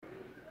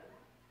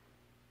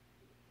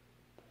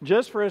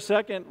Just for a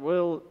second,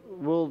 we'll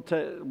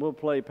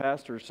play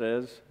Pastor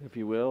Says, if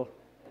you will.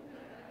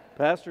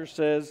 Pastor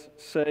says,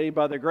 say,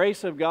 by the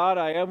grace of God,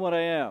 I am what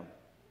I am.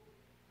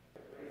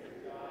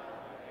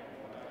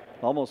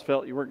 Almost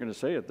felt you weren't going to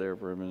say it there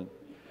for a minute.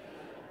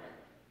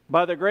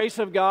 By the grace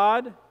of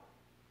God,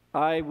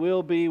 I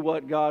will be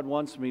what God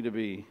wants me to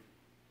be.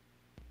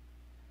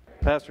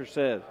 Pastor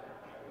said.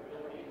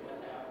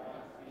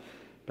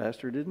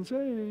 Pastor didn't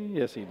say.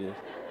 Yes, he did.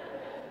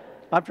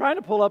 I'm trying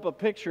to pull up a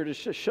picture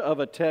of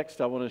a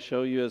text I want to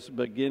show you as the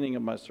beginning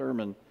of my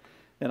sermon.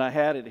 And I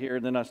had it here,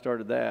 and then I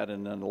started that,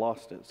 and then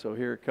lost it. So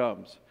here it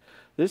comes.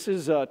 This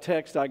is a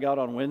text I got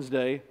on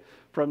Wednesday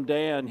from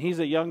Dan. He's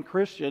a young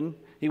Christian.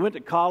 He went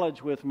to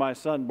college with my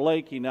son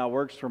Blake. He now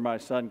works for my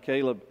son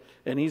Caleb.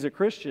 And he's a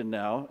Christian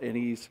now, and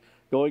he's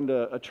going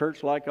to a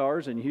church like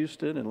ours in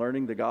Houston and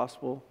learning the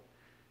gospel.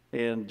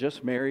 And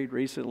just married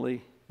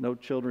recently, no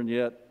children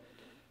yet.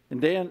 And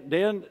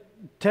Dan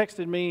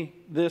texted me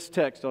this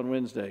text on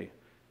Wednesday.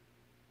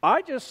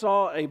 I just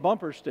saw a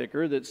bumper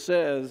sticker that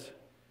says,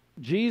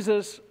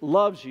 Jesus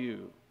loves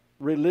you,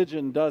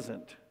 religion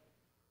doesn't.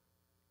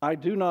 I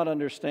do not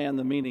understand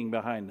the meaning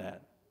behind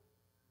that.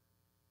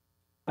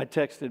 I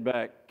texted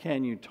back,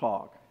 can you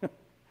talk?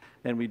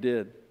 And we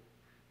did.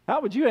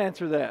 How would you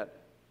answer that?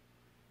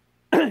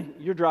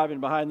 You're driving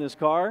behind this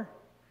car,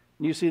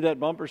 and you see that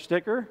bumper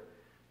sticker.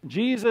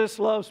 Jesus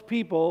loves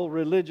people,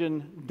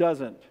 religion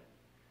doesn't.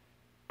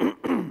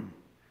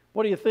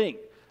 What do you think?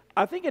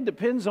 I think it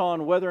depends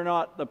on whether or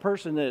not the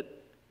person that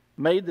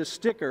made the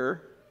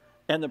sticker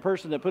and the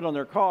person that put on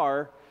their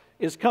car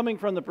is coming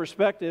from the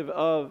perspective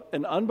of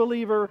an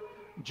unbeliever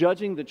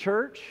judging the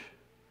church,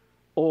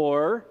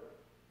 or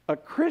a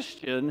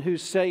Christian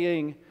who's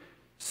saying,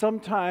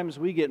 sometimes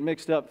we get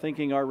mixed up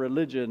thinking our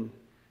religion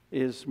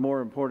is more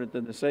important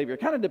than the Savior.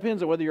 It kind of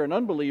depends on whether you're an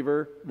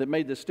unbeliever that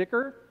made the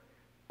sticker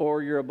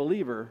or you're a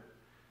believer.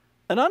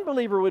 An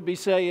unbeliever would be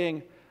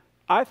saying,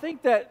 I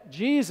think that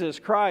Jesus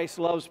Christ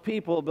loves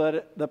people,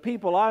 but the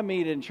people I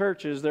meet in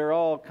churches, they're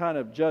all kind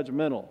of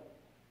judgmental.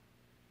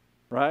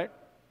 Right?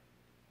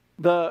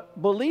 The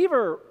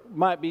believer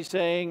might be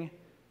saying,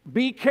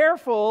 be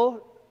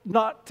careful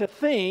not to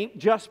think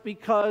just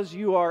because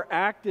you are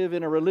active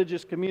in a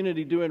religious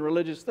community doing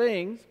religious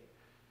things,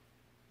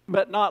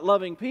 but not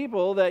loving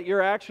people, that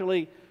you're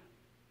actually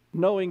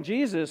knowing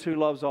Jesus who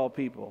loves all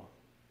people.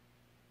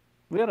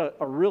 We had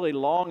a really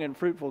long and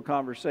fruitful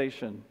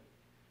conversation.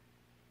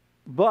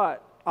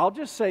 But I'll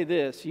just say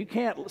this, you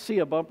can't see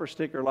a bumper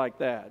sticker like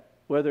that,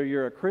 whether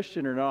you're a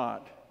Christian or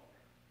not,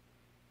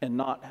 and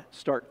not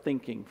start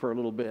thinking for a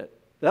little bit.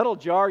 That'll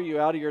jar you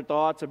out of your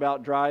thoughts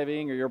about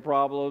driving or your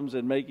problems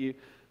and make you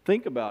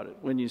think about it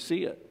when you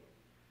see it.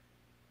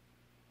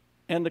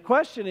 And the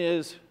question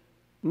is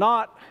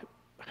not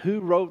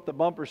who wrote the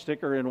bumper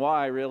sticker and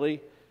why,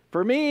 really.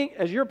 For me,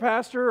 as your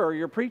pastor or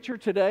your preacher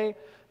today,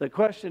 the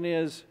question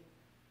is,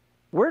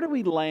 where do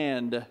we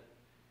land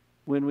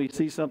when we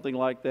see something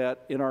like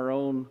that in our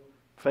own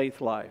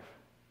faith life?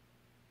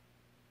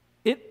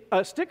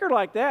 A sticker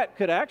like that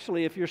could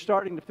actually, if you're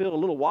starting to feel a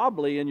little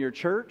wobbly in your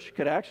church,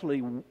 could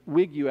actually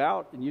wig you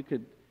out, and you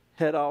could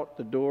head out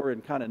the door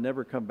and kind of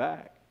never come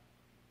back.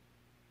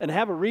 And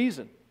have a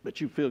reason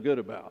that you feel good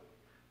about.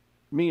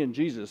 Me and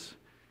Jesus,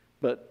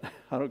 but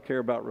I don't care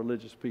about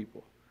religious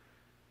people.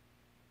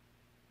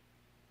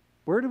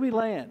 Where do we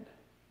land?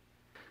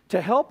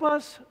 To help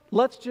us,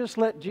 let's just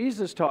let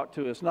Jesus talk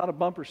to us, not a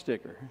bumper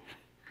sticker.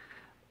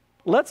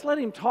 Let's let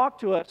him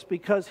talk to us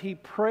because he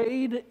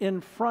prayed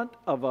in front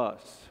of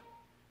us.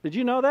 Did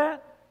you know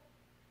that?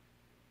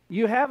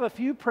 You have a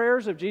few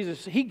prayers of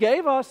Jesus. He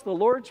gave us the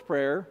Lord's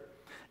Prayer,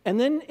 and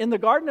then in the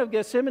Garden of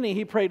Gethsemane,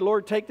 he prayed,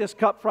 Lord, take this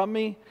cup from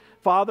me,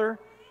 Father,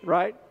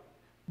 right?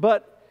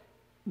 But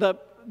the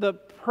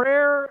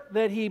prayer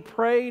that he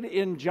prayed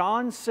in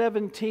John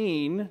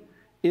 17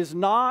 is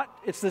not,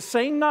 it's the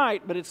same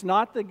night, but it's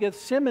not the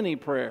Gethsemane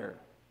prayer.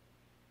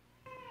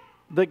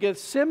 The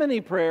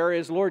Gethsemane prayer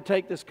is, Lord,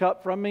 take this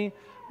cup from me.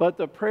 But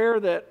the prayer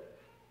that,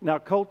 now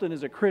Colton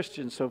is a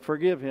Christian, so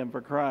forgive him for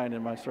crying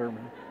in my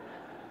sermon.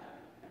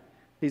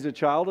 He's a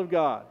child of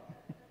God.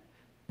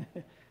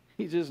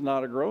 He's just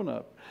not a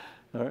grown-up.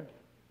 All right.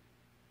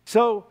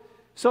 So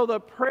the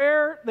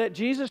prayer that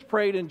Jesus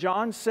prayed in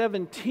John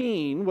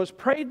 17 was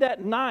prayed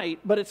that night,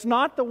 but it's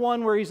not the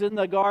one where he's in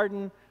the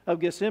Garden of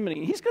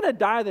Gethsemane. He's going to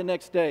die the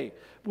next day.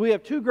 We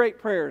have two great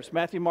prayers.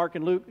 Matthew, Mark,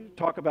 and Luke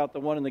talk about the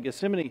one in the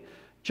Gethsemane.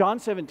 John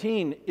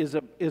 17 is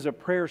a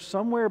prayer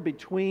somewhere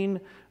between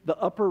the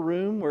upper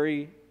room where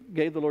he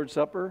gave the Lord's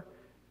Supper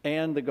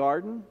and the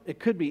garden. It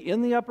could be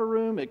in the upper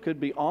room, it could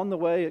be on the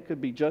way, it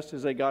could be just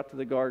as they got to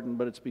the garden,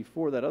 but it's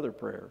before that other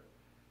prayer.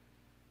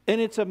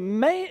 And it's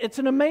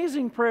an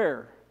amazing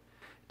prayer.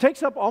 It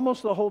takes up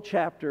almost the whole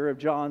chapter of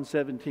John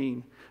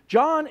 17.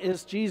 John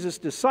is Jesus'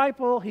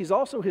 disciple. He's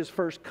also his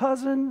first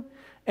cousin,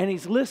 and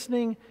he's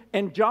listening.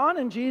 And John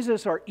and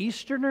Jesus are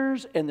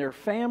Easterners, and they're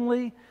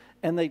family,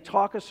 and they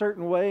talk a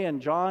certain way,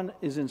 and John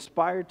is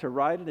inspired to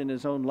write it in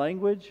his own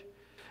language.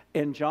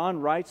 And John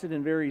writes it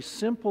in very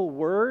simple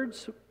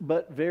words,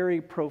 but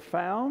very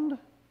profound.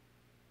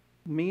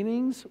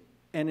 meanings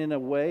and in a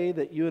way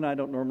that you and I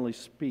don't normally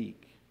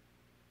speak.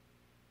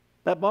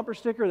 That bumper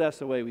sticker, that's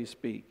the way we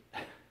speak.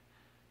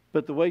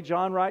 But the way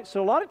John writes,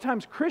 so a lot of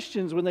times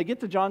Christians, when they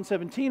get to John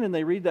 17 and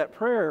they read that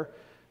prayer,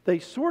 they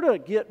sort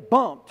of get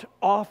bumped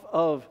off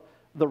of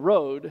the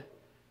road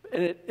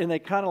and they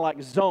kind of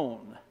like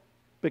zone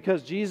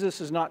because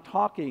Jesus is not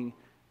talking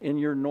in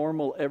your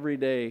normal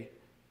everyday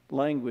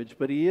language,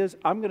 but he is.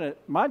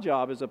 My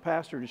job as a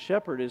pastor and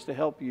shepherd is to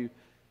help you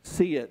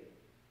see it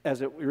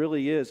as it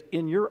really is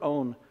in your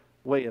own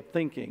way of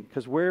thinking,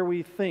 because where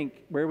we think,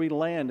 where we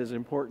land is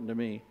important to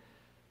me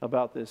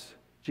about this.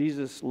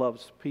 Jesus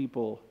loves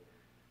people,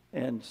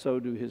 and so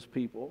do his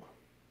people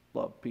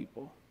love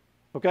people.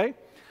 Okay?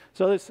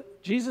 So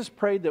Jesus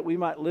prayed that we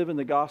might live in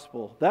the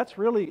gospel. That's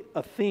really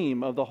a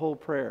theme of the whole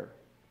prayer.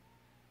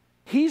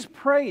 He's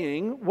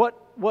praying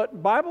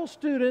what Bible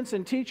students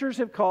and teachers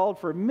have called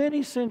for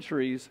many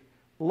centuries,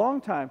 a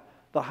long time,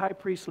 the high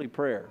priestly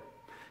prayer.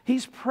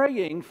 He's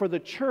praying for the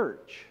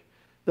church,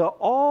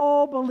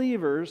 all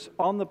believers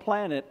on the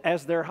planet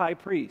as their high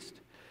priest.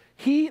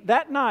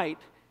 That night,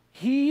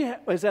 he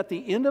is at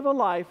the end of a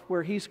life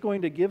where he's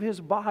going to give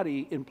his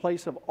body in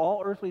place of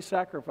all earthly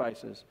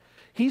sacrifices.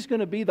 He's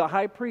going to be the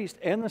high priest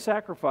and the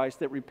sacrifice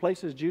that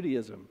replaces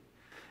Judaism.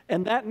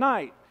 And that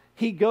night,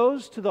 he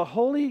goes to the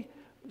Holy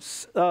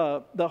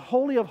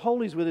of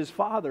Holies with his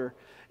Father,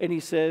 and he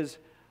says,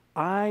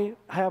 I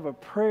have a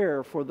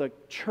prayer for the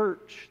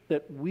church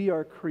that we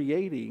are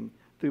creating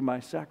through my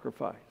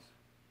sacrifice.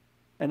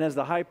 And as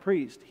the high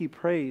priest, he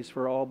prays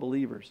for all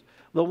believers.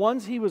 The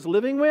ones he was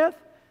living with,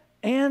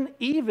 and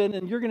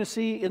you're going to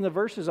see in the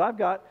verses I've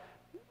got,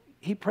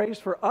 he prays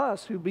for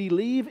us who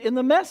believe in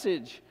the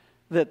message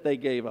that they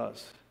gave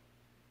us.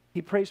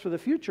 He prays for the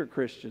future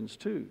Christians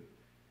too.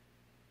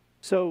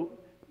 So,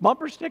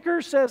 bumper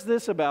sticker says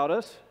this about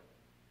us.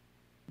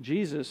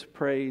 Jesus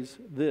prays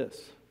this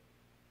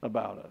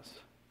about us.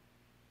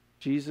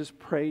 Jesus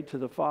prayed to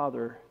the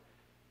Father,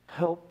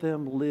 help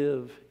them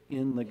live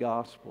in the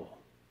gospel.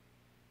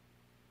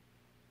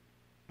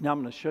 Now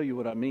I'm going to show you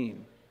what I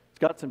mean. It's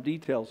got some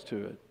details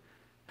to it.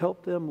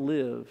 Help them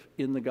live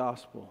in the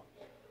gospel.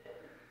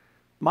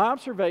 My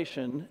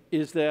observation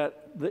is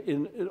that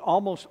in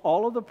almost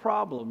all of the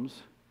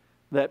problems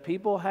that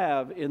people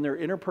have in their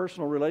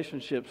interpersonal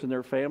relationships in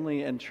their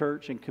family and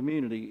church and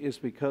community is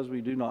because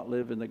we do not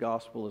live in the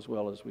gospel as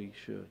well as we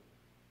should.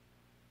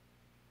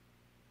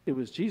 It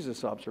was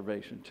Jesus'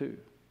 observation too.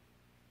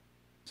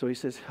 So he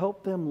says,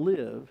 help them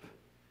live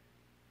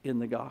in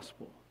the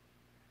gospel.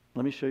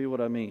 Let me show you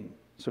what I mean.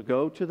 So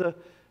go to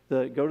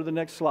the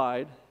next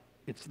slide.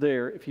 It's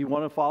there. If you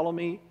want to follow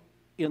me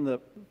in the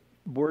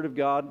Word of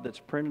God that's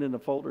printed in the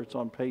folder, it's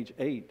on page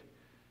 8.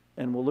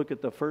 And we'll look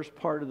at the first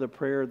part of the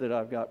prayer that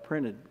I've got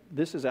printed.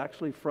 This is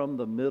actually from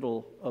the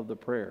middle of the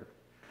prayer.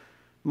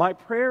 My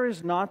prayer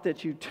is not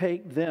that you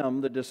take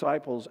them, the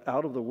disciples,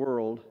 out of the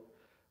world,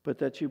 but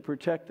that you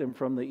protect them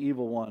from the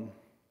evil one.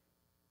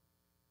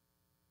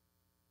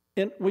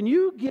 And when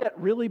you get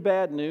really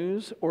bad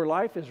news or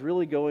life is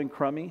really going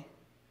crummy,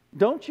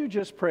 don't you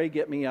just pray,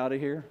 get me out of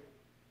here?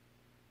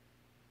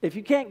 If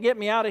you can't get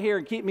me out of here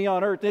and keep me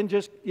on earth, then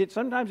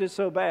sometimes it's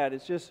so bad,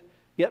 it's just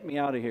get me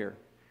out of here.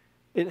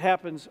 It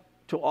happens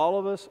to all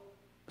of us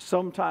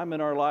sometime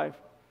in our life.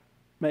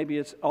 Maybe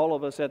it's all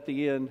of us at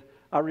the end.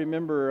 I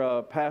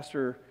remember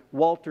Pastor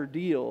Walter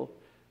Deal.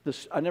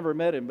 I never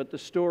met him, but the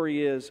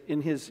story is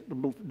in his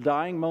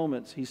dying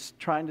moments, he's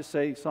trying to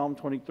say Psalm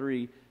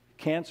 23.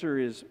 Cancer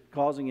is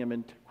causing him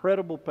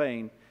incredible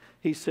pain.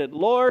 He said,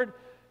 Lord,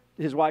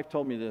 his wife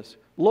told me this,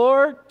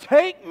 Lord,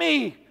 take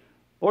me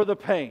or the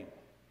pain.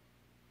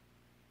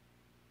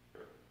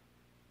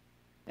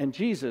 And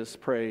Jesus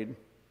prayed,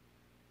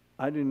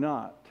 I do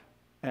not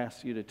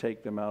ask you to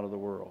take them out of the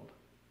world.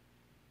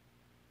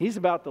 He's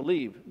about to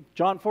leave.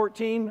 John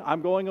 14,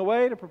 I'm going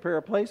away to prepare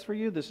a place for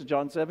you. This is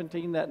John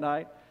 17 that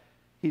night.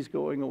 He's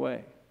going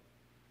away.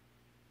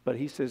 But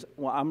he says,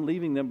 well, I'm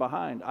leaving them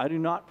behind. I do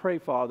not pray,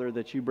 Father,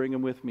 that you bring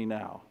them with me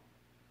now.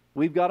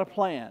 We've got a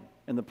plan,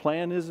 and the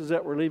plan is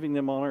that we're leaving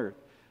them on earth.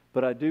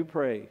 But I do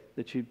pray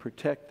that you'd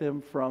protect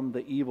them from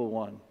the evil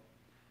one.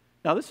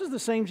 Now, this is the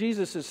same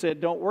Jesus that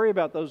said, don't worry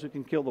about those who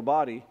can kill the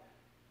body.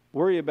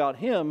 Worry about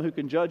him who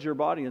can judge your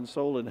body and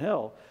soul in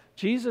hell.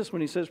 Jesus,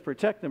 when he says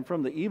protect them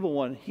from the evil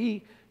one,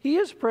 he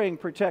is praying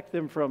protect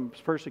them from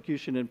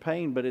persecution and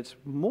pain, but it's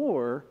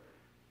more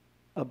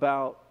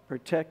about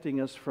protecting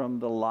us from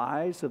the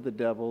lies of the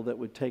devil that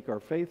would take our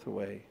faith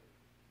away.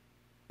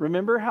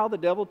 Remember how the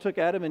devil took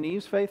Adam and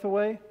Eve's faith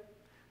away?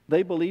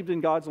 They believed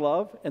in God's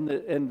love, and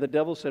the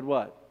devil said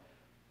what?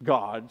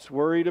 God's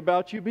worried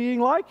about you being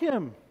like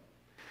him.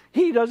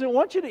 He doesn't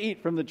want you to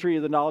eat from the tree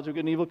of the knowledge of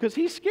good and evil because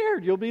he's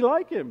scared you'll be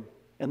like him.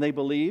 And they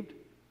believed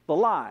the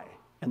lie,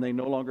 and they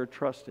no longer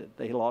trusted.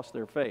 They lost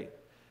their faith.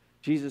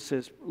 Jesus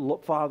says,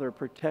 look, Father,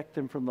 protect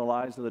them from the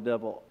lies of the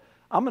devil.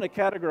 I'm going to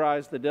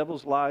categorize the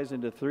devil's lies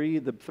into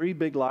the three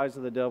big lies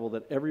of the devil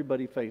that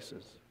everybody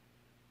faces.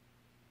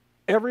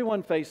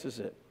 Everyone faces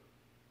it.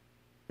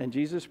 And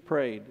Jesus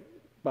prayed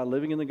by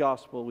living in the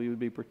gospel we would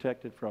be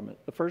protected from it.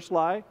 The first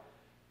lie,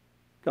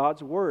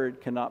 God's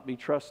word cannot be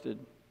trusted.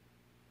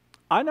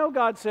 I know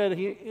God said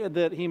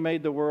that He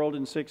made the world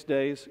in 6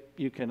 days.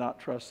 You cannot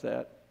trust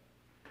that.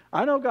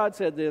 I know God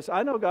said this.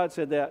 I know God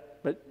said that.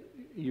 But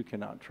you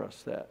cannot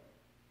trust that.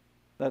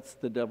 That's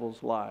the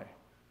devil's lie.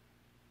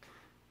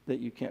 That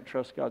you can't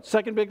trust God.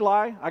 Second big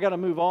lie. I got to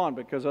move on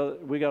because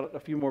we got a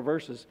few more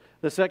verses.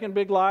 The second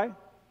big lie.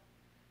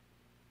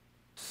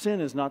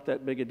 Sin is not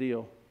that big a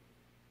deal.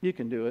 You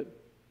can do it.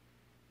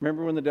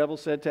 Remember when the devil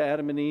said to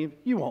Adam and Eve,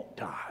 you won't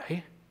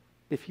die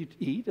if you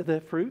eat of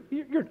that fruit.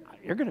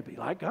 You're going to be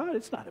like God.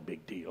 It's not a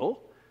big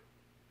deal.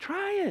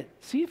 Try it.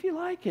 See if you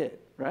like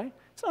it, right?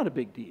 It's not a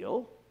big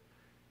deal.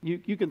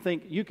 You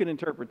can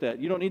interpret that.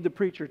 You don't need the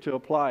preacher to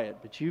apply it,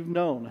 but you've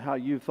known how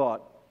you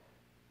thought,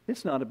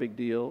 it's not a big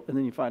deal, and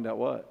then you find out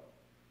what?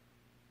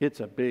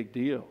 It's a big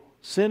deal.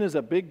 Sin is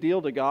a big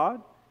deal to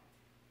God,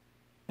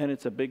 and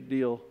it's a big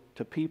deal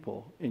to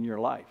people in your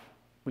life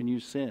when you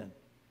sin.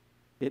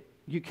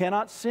 You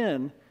cannot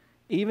sin,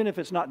 even if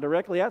it's not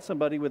directly at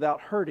somebody,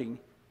 without hurting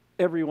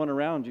everyone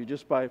around you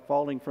just by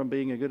falling from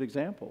being a good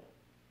example.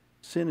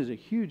 Sin is a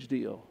huge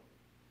deal.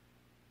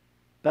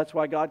 That's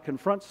why God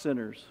confronts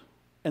sinners.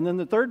 And then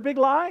the third big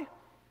lie,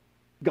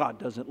 God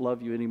doesn't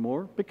love you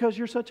anymore because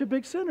you're such a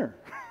big sinner.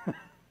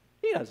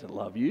 He doesn't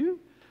love you.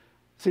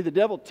 See, the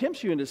devil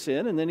tempts you into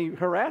sin, and then he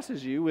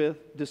harasses you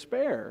with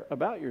despair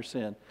about your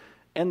sin.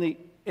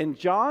 And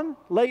John,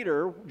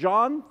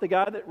 the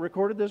guy that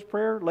recorded this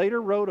prayer,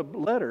 later wrote a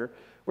letter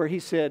where he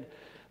said,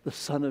 the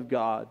Son of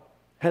God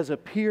has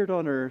appeared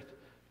on earth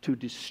to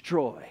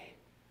destroy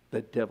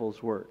the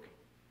devil's work.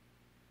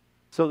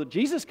 So that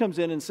Jesus comes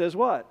in and says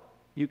what?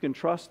 You can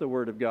trust the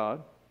Word of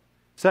God.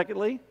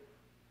 Secondly,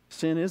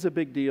 sin is a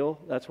big deal.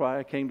 That's why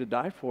I came to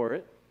die for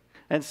it.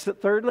 And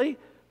thirdly,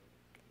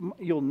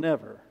 you'll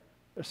never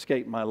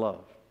escape my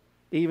love.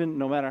 Even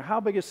no matter how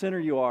big a sinner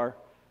you are,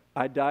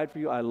 I died for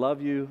you, I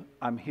love you,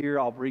 I'm here,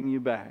 I'll bring you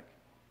back.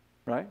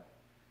 Right?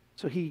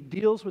 So he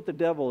deals with the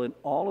devil in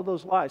all of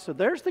those lies. So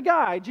there's the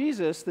guy,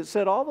 Jesus, that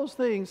said all those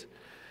things.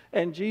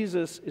 And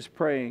Jesus is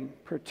praying,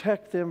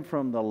 protect them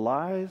from the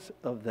lies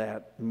of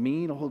that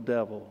mean old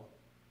devil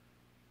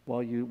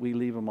while we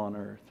leave them on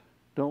earth.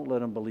 Don't let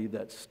them believe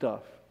that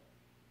stuff.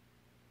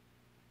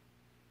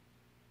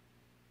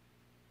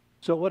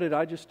 So what did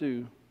I just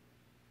do?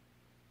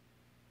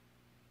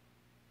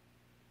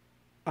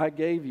 I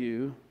gave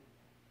you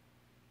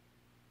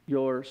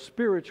your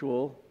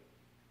spiritual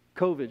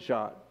COVID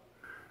shot.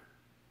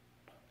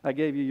 I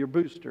gave you your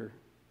booster.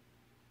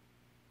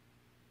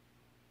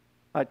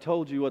 I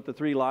told you what the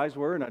 3 lies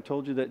were, and I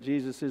told you that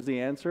Jesus is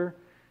the answer.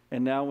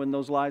 And now when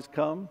those lies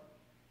come,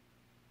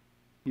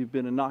 you've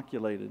been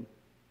inoculated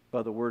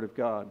by the Word of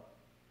God.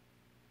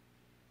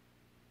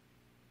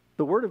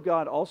 The Word of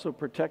God also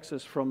protects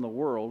us from the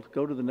world.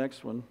 Go to the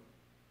next one.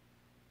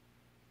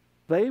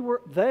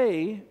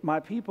 My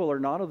people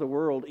are not of the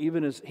world,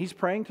 even as he's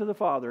praying to the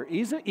Father,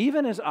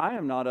 even as I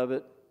am not of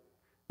it.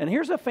 And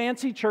here's a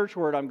fancy church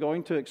word I'm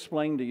going to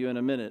explain to you in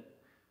a minute.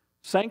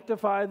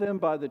 Sanctify them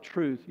by the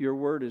truth. Your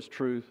word is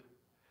truth.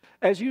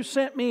 As you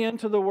sent me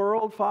into the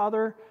world,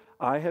 Father,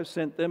 I have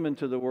sent them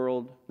into the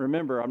world.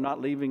 Remember, I'm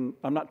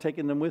not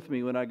taking them with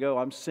me when I go.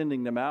 I'm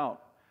sending them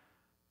out.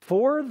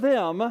 For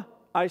them,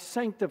 I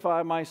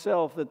sanctify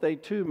myself, that they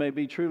too may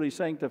be truly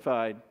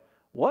sanctified.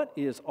 What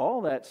is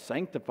all that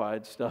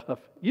sanctified stuff?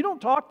 You don't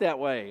talk that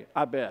way,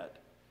 I bet.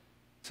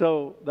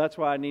 So that's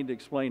why I need to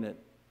explain it.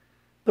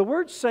 The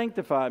word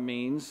sanctify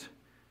means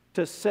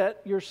to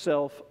set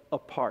yourself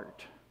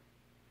apart,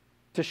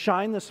 to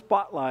shine the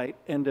spotlight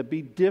and to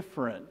be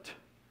different.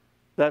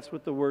 That's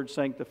what the word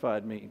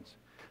sanctified means.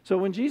 So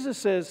when Jesus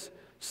says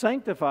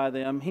sanctify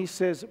them, he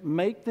says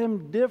make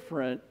them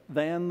different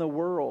than the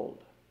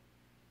world,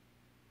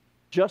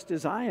 just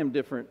as I am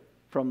different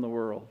from the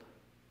world.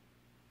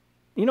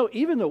 You know,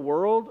 even the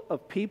world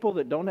of people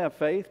that don't have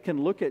faith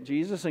can look at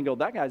Jesus and go,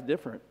 that guy's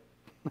different.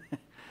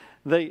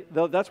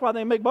 That's why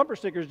they make bumper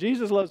stickers.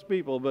 Jesus loves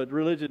people, but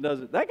religion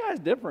doesn't. That guy's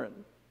different.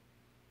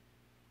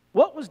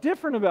 What was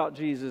different about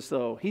Jesus,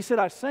 though? He said,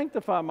 I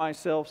sanctify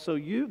myself so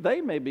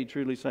they may be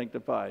truly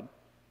sanctified.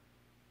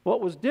 What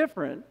was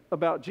different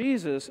about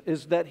Jesus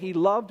is that he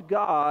loved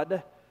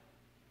God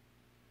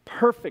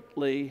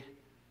perfectly,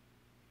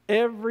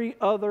 every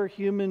other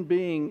human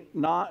being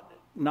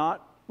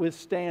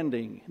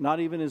notwithstanding, not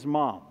even his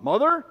mom.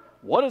 Mother,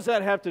 what does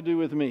that have to do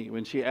with me?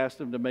 When she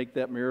asked him to make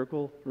that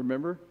miracle,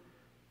 remember?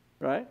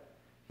 Right?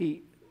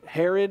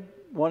 Herod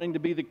wanting to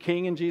be the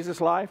king in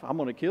Jesus' life, I'm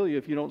going to kill you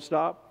if you don't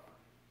stop.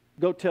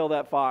 Go tell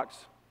that fox,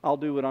 I'll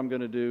do what I'm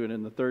going to do, and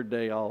in the third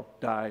day I'll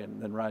die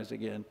and then rise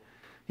again.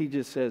 He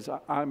just says,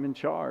 I'm in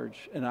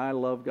charge, and I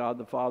love God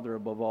the Father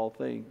above all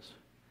things.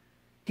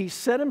 He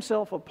set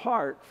himself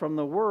apart from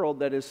the world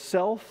that is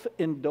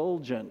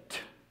self-indulgent,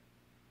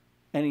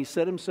 and he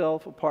set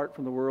himself apart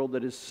from the world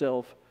that is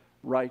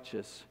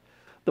self-righteous.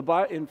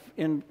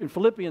 In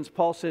Philippians,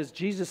 Paul says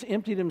Jesus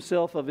emptied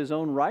himself of his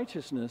own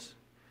righteousness.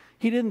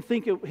 He didn't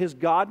think his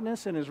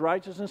godness and his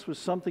righteousness was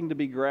something to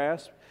be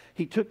grasped.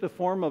 He took the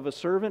form of a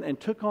servant and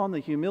took on the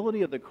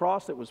humility of the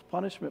cross that was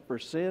punishment for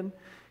sin.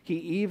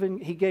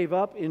 He gave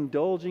up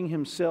indulging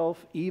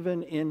himself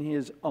even in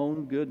his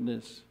own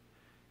goodness.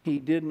 He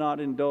did not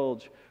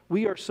indulge.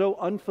 We are so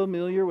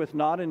unfamiliar with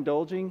not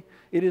indulging.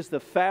 It is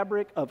the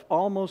fabric of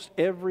almost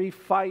every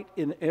fight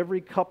in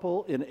every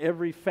couple, in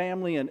every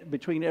family, and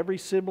between every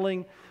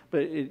sibling,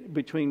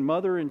 between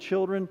mother and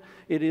children.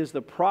 It is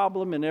the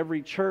problem in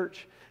every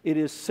church. It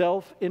is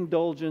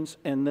self-indulgence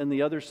and then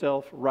the other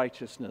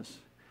self-righteousness.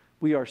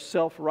 We are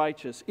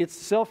self-righteous. Its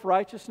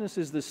self-righteousness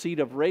is the seed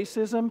of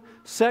racism,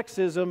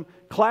 sexism,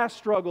 class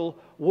struggle,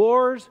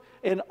 wars,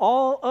 and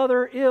all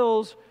other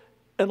ills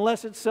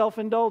unless it's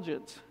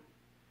self-indulgence.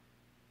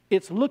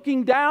 It's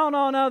looking down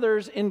on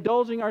others,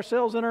 indulging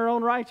ourselves in our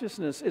own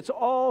righteousness. It's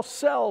all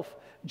self.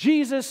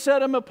 Jesus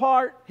set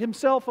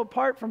himself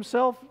apart from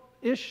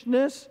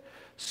selfishness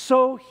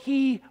so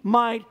he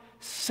might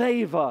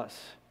save us.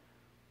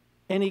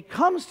 And he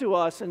comes to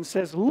us and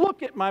says,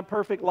 look at my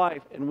perfect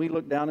life. And we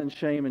look down in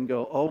shame and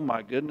go, oh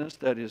my goodness,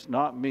 that is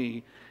not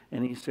me.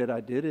 And he said, I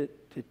did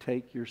it to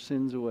take your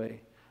sins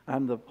away.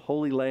 I'm the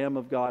holy Lamb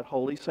of God,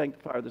 holy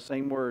sanctifier, the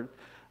same word.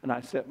 And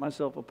I set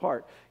myself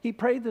apart. He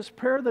prayed this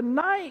prayer the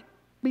night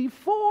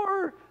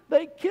before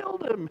they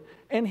killed him.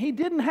 And he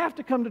didn't have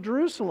to come to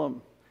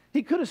Jerusalem.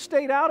 He could have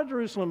stayed out of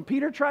Jerusalem.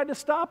 Peter tried to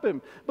stop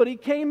him, but he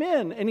came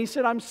in and he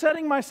said, I'm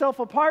setting myself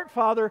apart,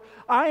 Father.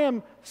 I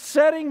am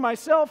setting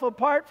myself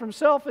apart from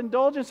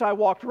self-indulgence. I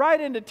walked right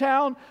into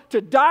town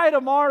to die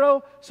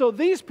tomorrow so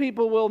these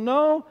people will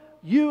know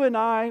you and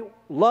I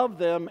love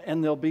them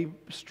and they'll be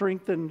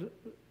strengthened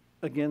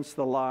against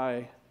the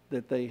lie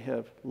that they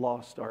have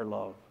lost our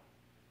love.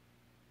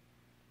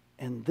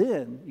 And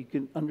then you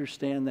can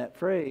understand that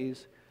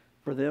phrase,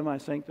 for them I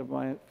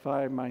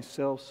sanctify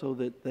myself so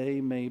that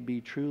they may be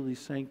truly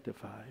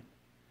sanctified.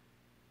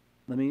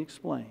 Let me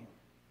explain.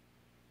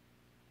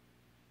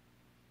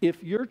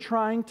 If you're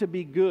trying to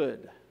be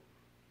good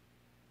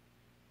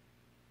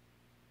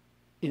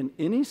in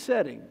any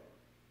setting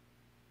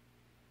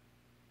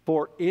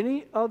for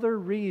any other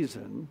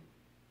reason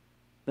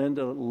than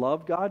to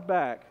love God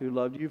back who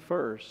loved you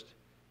first,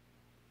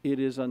 it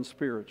is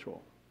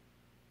unspiritual.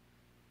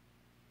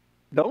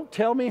 Don't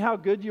tell me how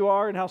good you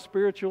are and how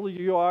spiritual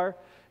you are.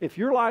 If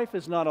your life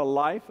is not a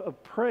life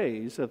of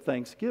praise, of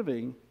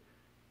thanksgiving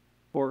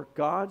for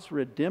God's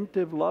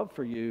redemptive love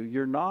for you,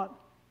 you're not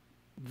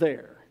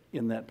there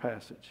in that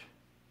passage.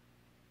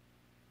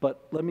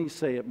 But let me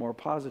say it more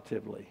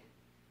positively.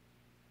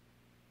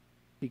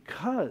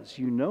 Because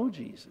you know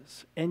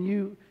Jesus and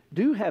you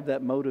do have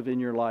that motive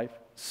in your life,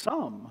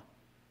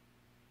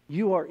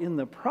 you are in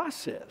the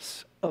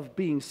process of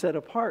being set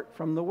apart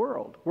from the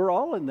world. We're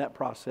all in that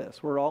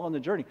process. We're all on the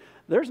journey.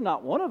 There's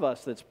not one of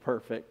us that's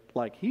perfect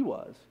like he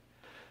was.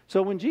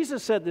 So when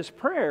Jesus said this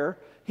prayer,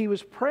 he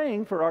was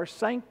praying for our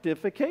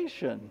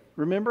sanctification.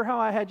 Remember how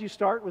I had you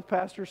start with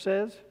Pastor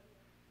says?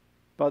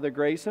 By the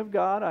grace of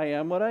God, I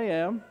am what I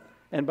am.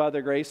 And by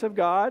the grace of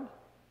God,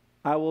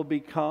 I will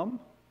become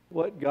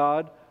what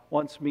God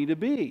wants me to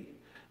be.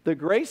 The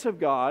grace of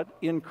God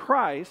in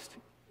Christ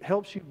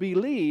helps you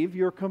believe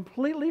you're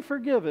completely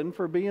forgiven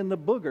for being the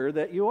booger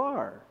that you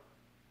are.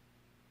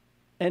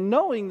 And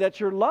knowing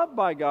that you're loved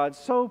by God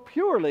so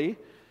purely,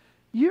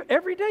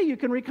 every day you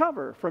can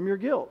recover from your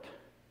guilt.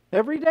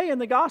 Every day in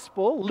the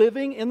gospel,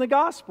 living in the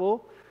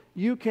gospel,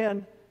 you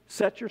can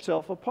set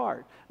yourself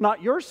apart.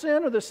 Not your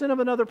sin or the sin of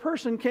another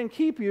person can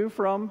keep you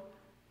from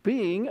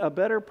being a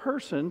better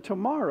person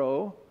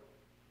tomorrow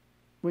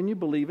when you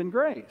believe in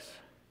grace.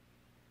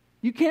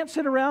 You can't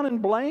sit around and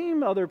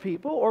blame other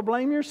people or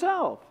blame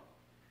yourself.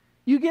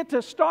 You get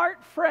to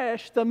start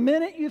fresh the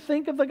minute you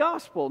think of the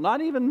gospel,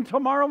 not even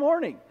tomorrow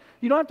morning.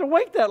 You don't have to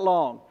wait that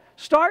long.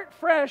 Start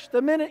fresh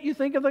the minute you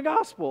think of the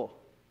gospel.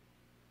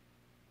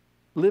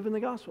 Live in the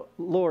gospel.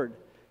 Lord,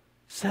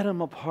 set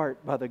them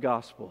apart by the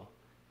gospel.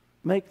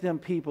 Make them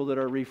people that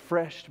are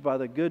refreshed by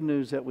the good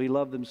news that we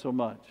love them so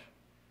much.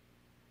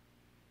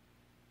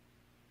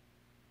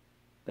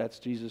 That's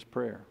Jesus'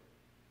 prayer.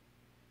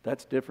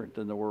 That's different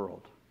than the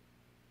world.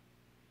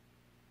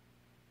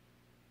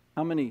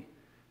 How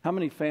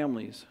many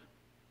families,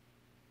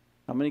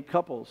 how many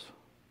couples,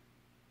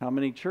 how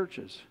many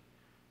churches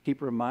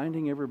keep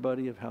reminding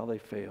everybody of how they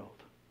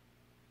failed?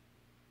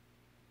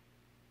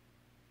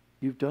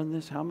 You've done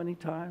this how many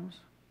times?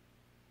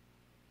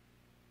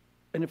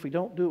 And if we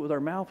don't do it with our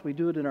mouth, we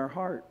do it in our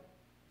heart.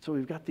 So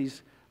we've got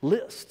these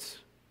lists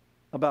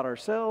about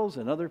ourselves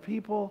and other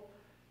people.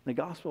 The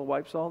gospel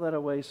wipes all that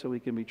away so we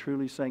can be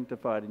truly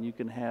sanctified and you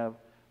can have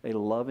a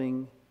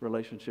loving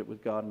relationship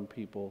with God and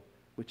people,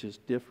 which is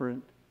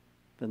different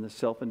than the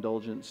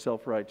self-indulgent,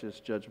 self-righteous,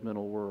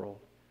 judgmental world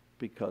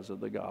because of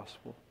the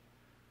gospel.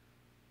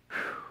 Whew.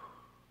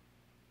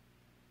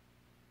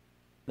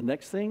 The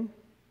next thing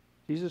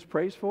Jesus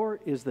prays for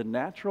is the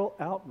natural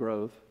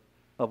outgrowth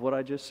of what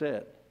I just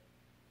said.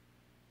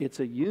 It's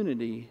a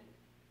unity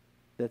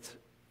that's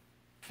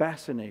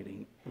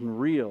fascinating and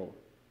real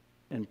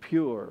and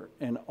pure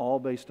and all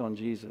based on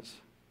Jesus.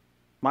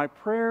 My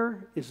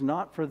prayer is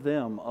not for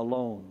them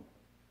alone.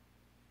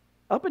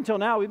 Up until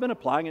now, we've been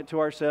applying it to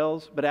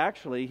ourselves, but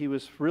actually, he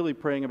was really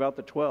praying about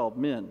the 12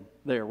 men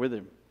there with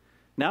him.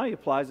 Now he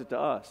applies it to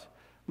us.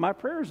 My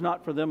prayer is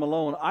not for them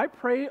alone. I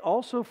pray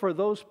also for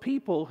those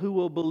people who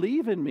will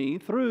believe in me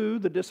through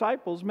the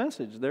disciples'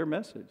 message, their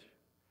message.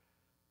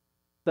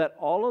 That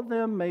all of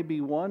them may be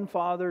one,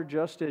 Father,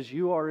 just as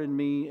you are in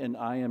me and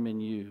I am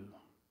in you.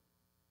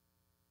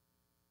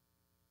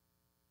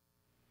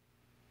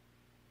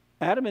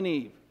 Adam and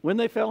Eve, when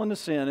they fell into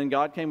sin and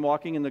God came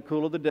walking in the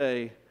cool of the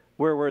day,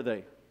 where were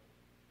they?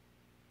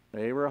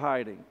 They were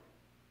hiding.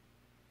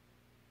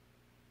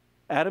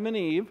 Adam and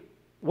Eve,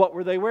 what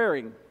were they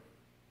wearing?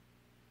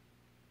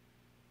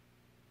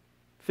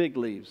 Fig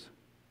leaves.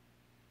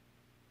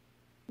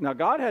 Now,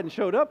 God hadn't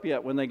showed up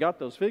yet when they got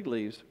those fig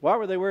leaves. Why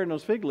were they wearing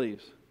those fig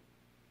leaves?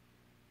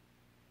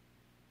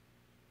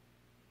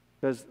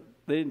 Because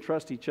they didn't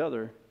trust each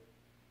other.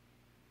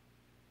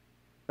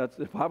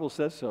 The Bible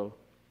says so.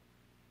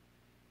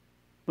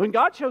 When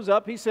God shows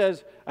up, he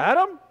says,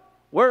 Adam,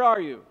 where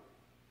are you?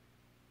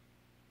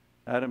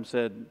 Adam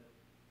said,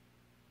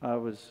 I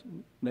was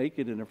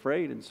naked and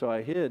afraid, and so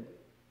I hid.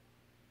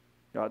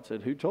 God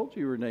said, who told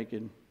you were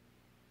naked?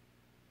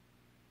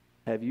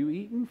 Have you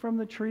eaten from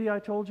the tree I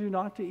told you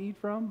not to eat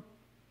from?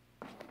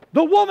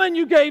 The woman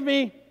you gave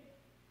me.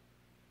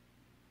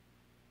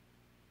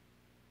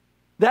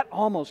 That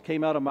almost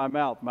came out of my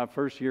mouth my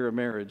first year of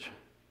marriage.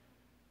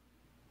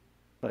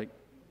 Like,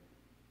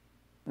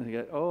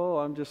 oh,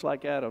 I'm just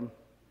like Adam.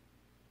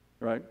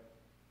 Right?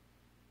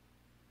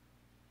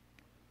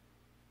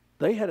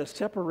 They had a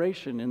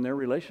separation in their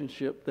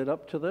relationship that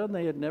up to then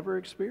they had never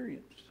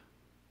experienced.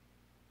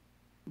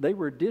 They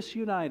were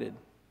disunited.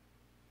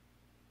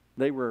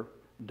 They were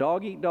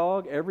dog eat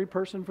dog, every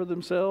person for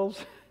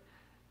themselves.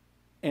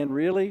 And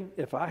really,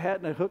 if I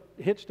hadn't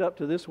hitched up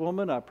to this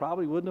woman, I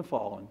probably wouldn't have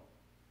fallen.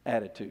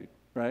 Attitude,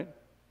 right?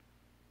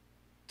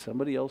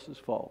 Somebody else's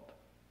fault.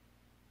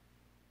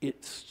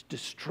 It's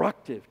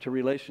destructive to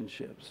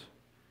relationships.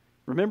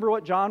 Remember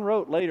what John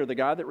wrote later, the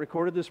guy that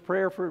recorded this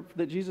prayer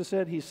that Jesus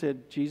said? He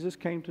said, Jesus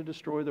came to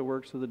destroy the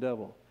works of the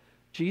devil.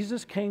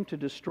 Jesus came to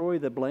destroy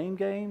the blame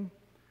game,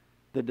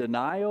 the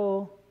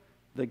denial,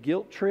 the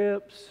guilt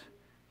trips.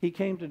 He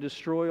came to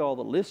destroy all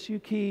the lists you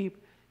keep.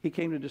 He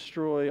came to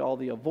destroy all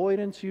the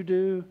avoidance you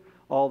do,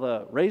 all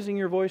the raising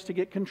your voice to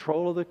get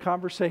control of the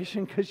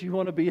conversation because you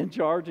want to be in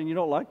charge and you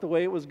don't like the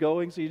way it was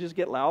going, so you just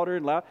get louder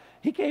and louder.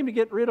 He came to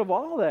get rid of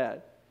all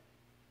that.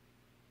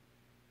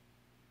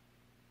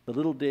 The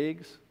little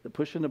digs, the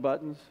pushing the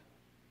buttons.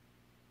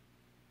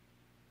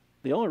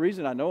 The only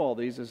reason I know all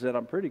these is that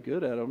I'm pretty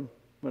good at them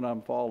when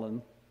I'm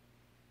fallen.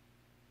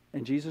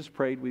 And Jesus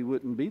prayed we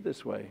wouldn't be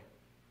this way.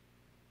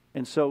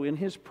 And so in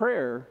his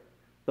prayer,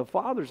 the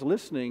Father's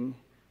listening,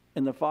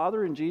 and the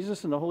Father and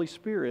Jesus and the Holy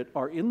Spirit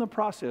are in the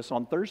process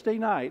on Thursday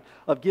night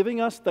of giving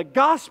us the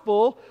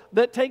gospel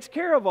that takes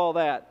care of all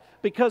that.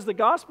 Because the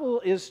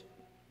gospel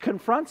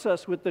confronts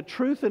us with the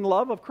truth and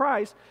love of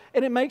Christ,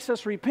 and it makes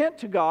us repent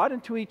to God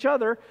and to each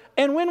other.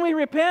 And when we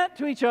repent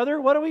to each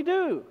other, what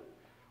do?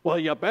 Well,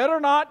 you better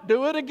not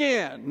do it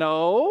again.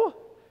 No,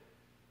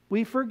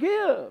 we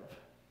forgive.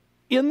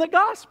 In the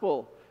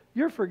gospel,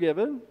 you're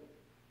forgiven.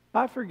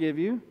 I forgive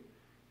you.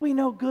 We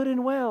know good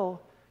and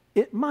well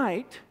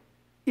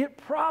it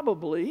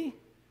probably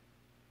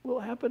will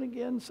happen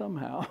again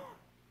somehow.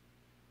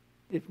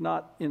 If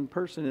not in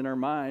person, in our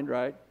mind,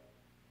 right?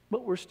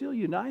 But we're still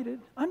united.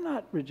 I'm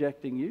not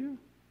rejecting you.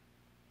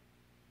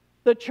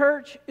 The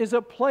church is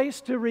a place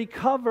to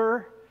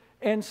recover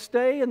and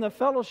stay in the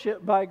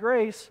fellowship by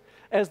grace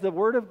as the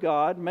Word of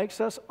God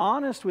makes us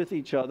honest with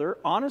each other,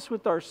 honest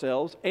with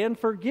ourselves, and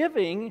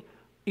forgiving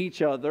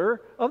each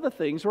other of the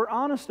things we're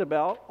honest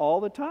about all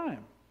the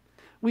time.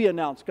 We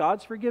announce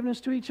God's forgiveness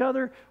to each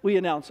other. We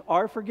announce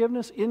our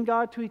forgiveness in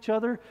God to each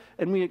other.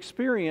 And we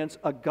experience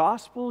a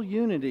gospel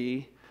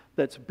unity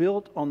that's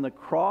built on the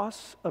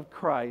cross of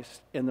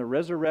Christ and the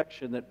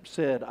resurrection that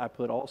said, I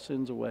put all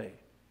sins away.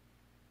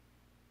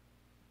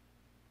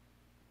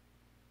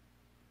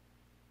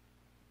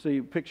 So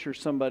you picture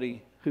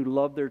somebody who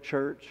loved their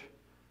church.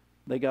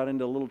 They got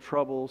into a little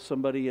trouble.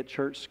 Somebody at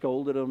church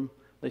scolded them.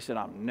 They said,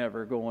 I'm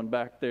never going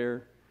back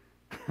there.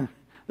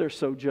 They're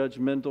so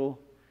judgmental.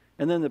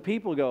 And then the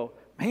people go,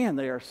 man,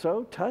 they are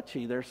so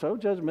touchy. They're so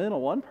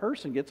judgmental. One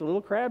person gets a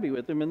little crabby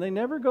with them and they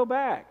never go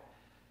back.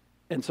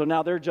 And so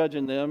now they're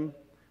judging them.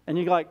 And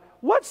you're like,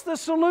 what's the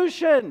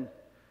solution?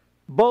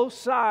 Both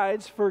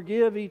sides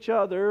forgive each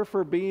other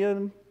for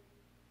being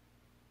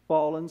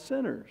fallen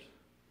sinners.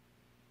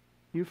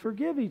 You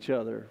forgive each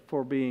other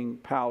for being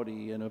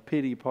pouty and a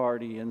pity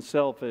party and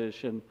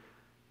selfish. And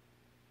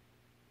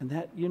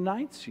that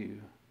unites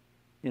you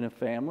in a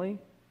family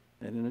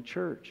and in a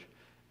church.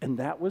 And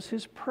that was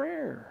his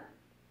prayer.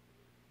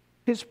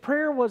 His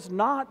prayer was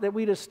not that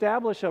we'd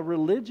establish a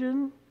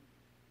religion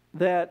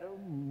that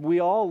we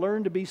all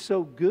learn to be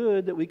so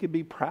good that we could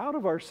be proud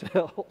of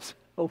ourselves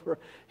over.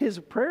 His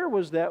prayer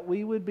was that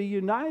we would be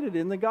united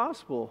in the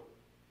gospel.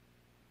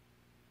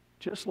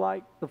 Just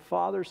like the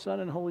Father, Son,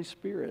 and Holy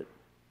Spirit.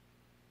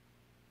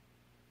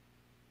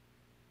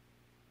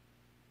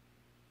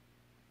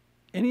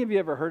 Any of you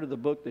ever heard of the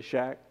book The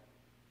Shack?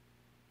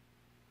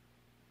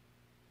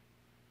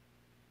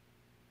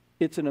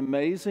 It's an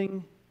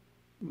amazing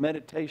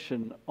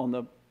meditation on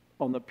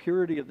the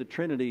purity of the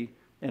Trinity,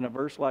 and a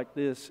verse like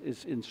this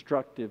is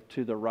instructive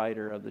to the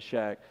writer of The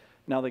Shack.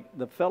 Now,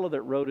 the fellow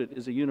that wrote it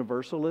is a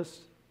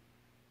universalist,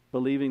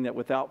 believing that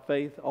without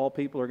faith, all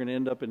people are going to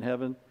end up in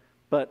heaven.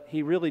 But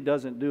he really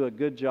doesn't do a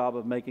good job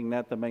of making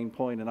that the main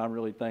point, and I'm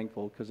really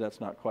thankful because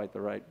that's not quite the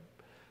right.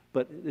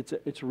 But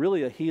it's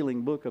really a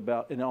healing book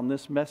about, and on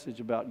this message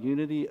about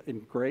unity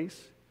and grace,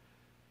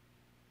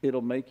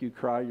 it'll make you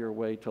cry your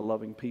way to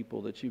loving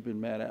people that you've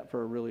been mad at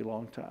for a really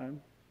long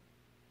time.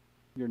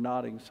 You're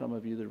nodding, some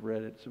of you that have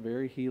read it. It's a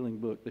very healing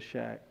book, The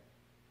Shack.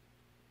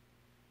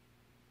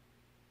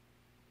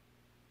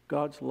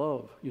 God's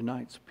love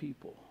unites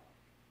people,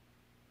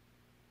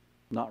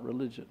 not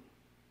religion.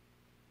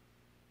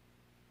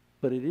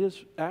 But it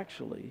is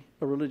actually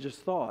a religious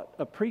thought.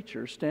 A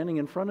preacher standing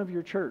in front of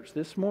your church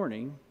this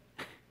morning,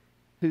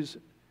 who's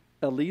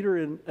a leader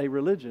in a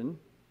religion,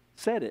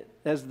 said it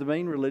as the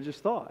main religious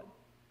thought.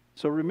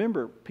 So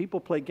remember,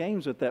 people play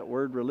games with that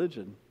word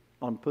religion,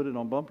 put it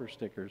on bumper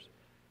stickers.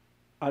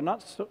 I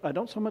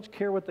don't so much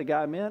care what the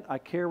guy meant. I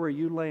care where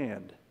you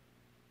land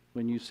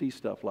when you see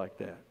stuff like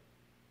that.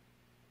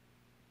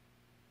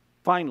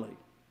 Finally,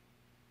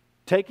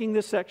 taking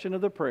this section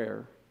of the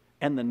prayer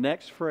and the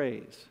next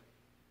phrase,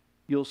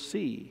 you'll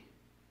see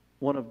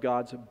one of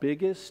God's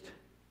biggest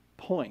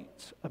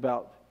points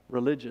about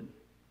religion,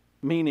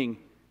 meaning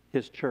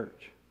His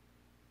church.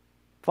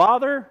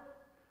 Father,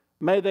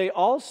 may they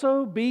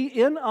also be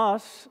in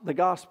us, the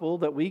gospel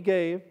that we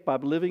gave by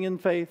living in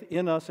faith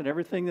in us and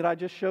everything that I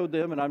just showed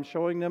them and I'm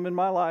showing them in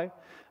my life.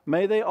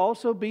 May they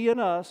also be in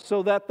us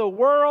so that the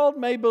world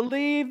may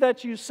believe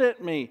that you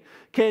sent me.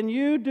 Can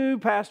you do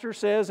Pastor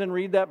Says and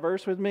read that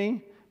verse with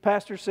me?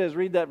 Pastor Says,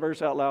 read that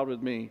verse out loud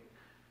with me.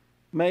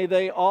 May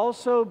they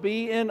also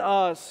be in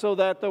us so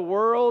that the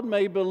world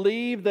may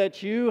believe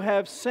that you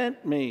have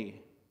sent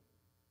me.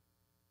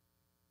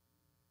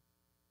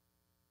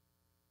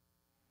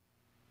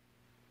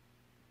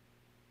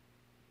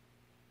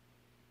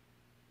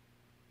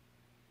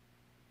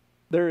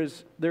 There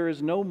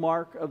is no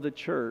mark of the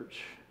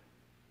church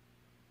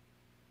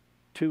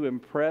to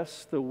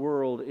impress the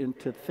world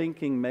into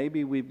thinking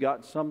maybe we've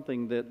got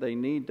something that they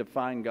need to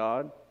find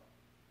God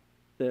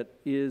that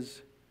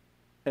is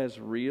as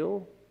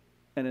real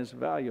and as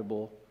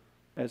valuable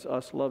as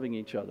us loving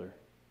each other.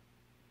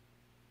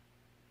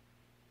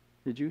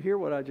 Did you hear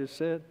what I just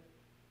said?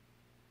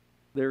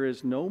 There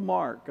is no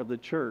mark of the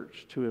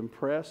church to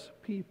impress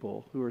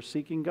people who are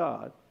seeking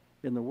God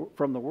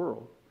from the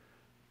world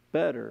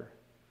better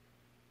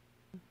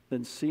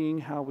than seeing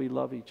how we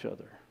love each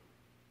other.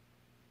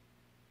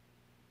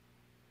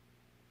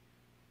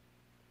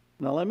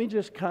 Now let me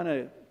just kind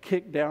of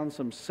kick down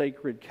some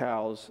sacred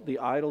cows, the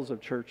idols of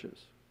churches.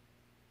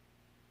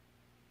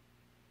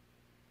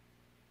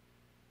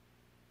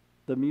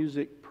 The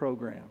music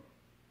program.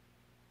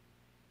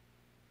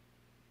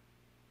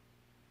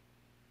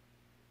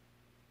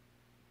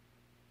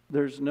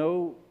 There's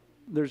no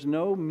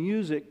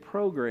music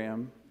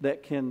program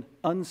that can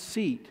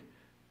unseat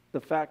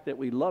the fact that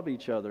we love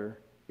each other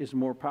is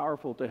more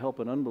powerful to help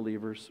an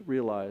unbeliever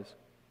realize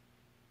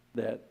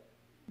that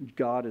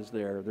God is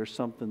there. There's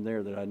something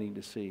there that I need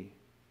to see.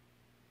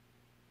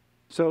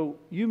 So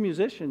you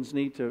musicians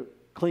need to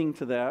cling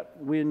to that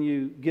when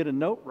you get a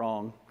note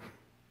wrong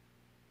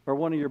or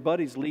one of your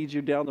buddies leads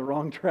you down the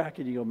wrong track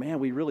and you go, man,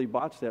 we really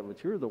botched that,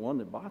 but you're the one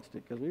that botched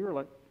it because we were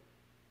like...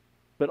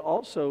 But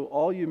also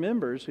all you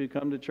members who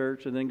come to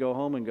church and then go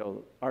home and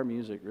go, our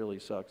music really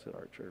sucks at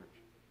our church.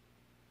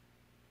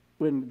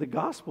 When the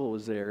gospel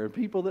was there and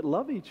people that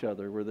love each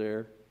other were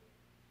there,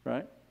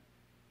 right?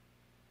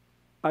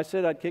 I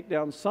said I'd kick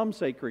down some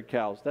sacred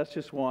cows. That's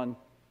just one.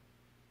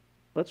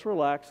 Let's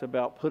relax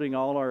about putting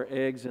all our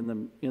eggs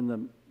in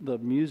the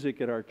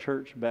music at our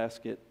church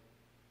basket.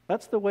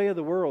 That's the way of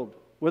the world.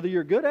 Whether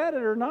you're good at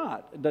it or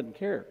not, it doesn't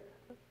care.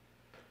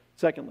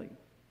 Secondly,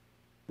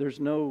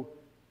 there's no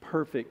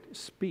perfect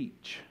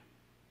speech,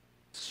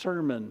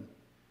 sermon,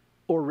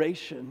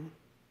 oration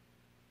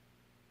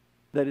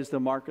that is the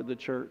mark of the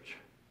church.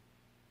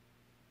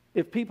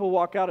 If people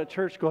walk out of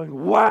church going,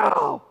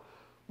 wow,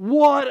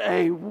 what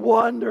a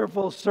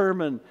wonderful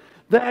sermon.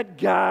 That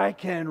guy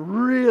can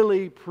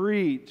really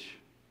preach.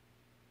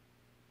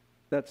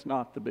 That's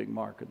not the big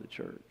mark of the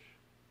church.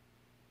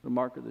 The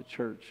mark of the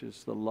church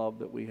is the love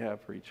that we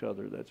have for each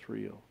other that's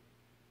real.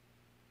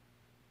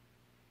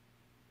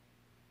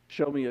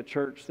 Show me a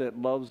church that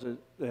loves it,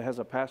 that has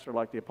a pastor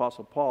like the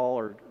Apostle Paul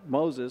or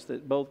Moses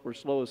that both were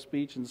slow of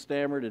speech and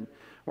stammered and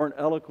weren't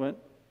eloquent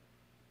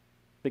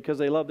because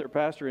they love their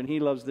pastor and he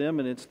loves them,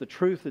 and it's the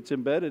truth that's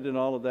embedded in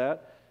all of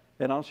that.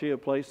 And I'll show you a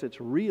place that's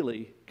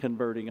really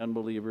converting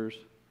unbelievers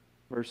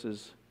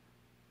versus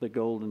the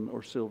golden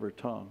or silver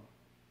tongue.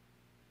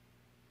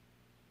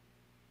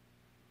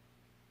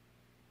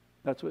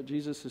 That's what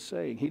Jesus is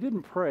saying. He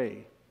didn't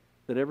pray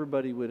that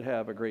everybody would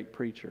have a great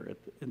preacher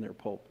in their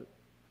pulpit.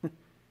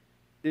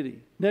 Did he?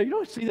 No, you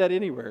don't see that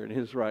anywhere in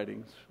his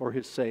writings or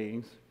his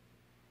sayings.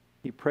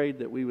 He prayed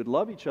that we would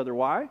love each other.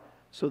 Why?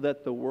 So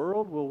that the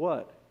world will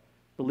what?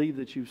 Believe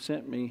that you've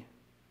sent me.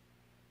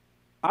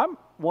 I'm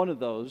one of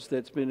those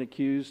that's been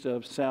accused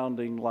of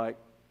sounding like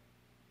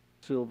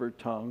silver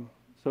tongue.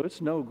 So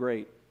it's no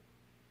great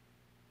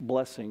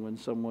blessing when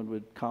someone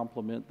would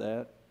compliment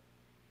that.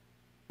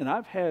 And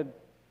I've had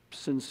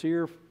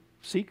sincere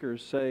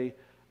seekers say,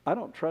 I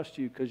don't trust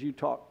you because you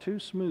talk too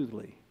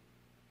smoothly.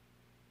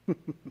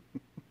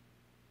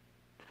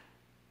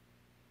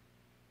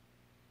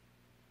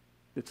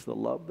 It's the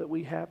love that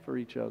we have for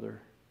each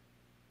other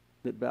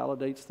that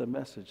validates the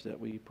message that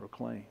we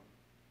proclaim.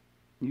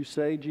 You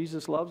say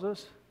Jesus loves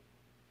us,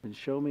 and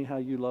show me how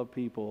you love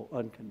people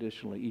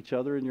unconditionally, each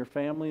other in your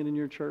family and in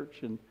your church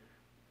and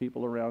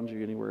people around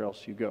you anywhere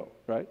else you go,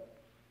 right?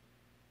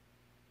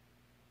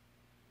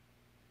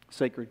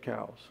 Sacred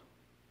cows.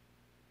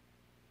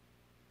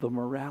 The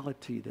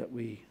morality that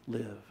we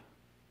live.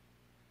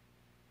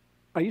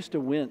 I used to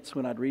wince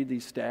when I'd read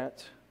these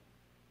stats.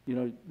 You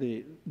know,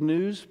 the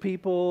news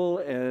people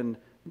and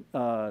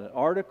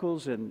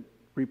articles and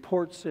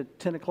reports at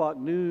 10 o'clock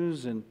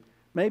news, and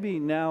maybe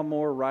now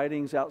more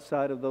writings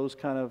outside of those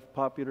kind of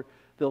popular,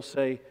 they'll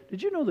say,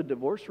 did you know the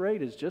divorce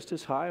rate is just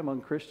as high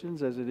among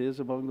Christians as it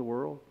is among the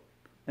world?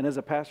 And as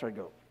a pastor, I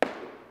go,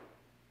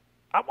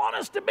 I want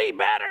us to be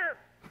better,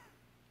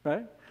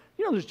 right?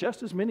 You know, there's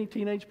just as many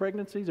teenage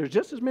pregnancies. There's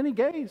just as many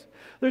gays.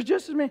 There's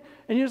just as many.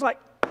 And you're just like,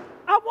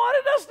 I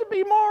wanted us to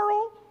be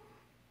moral.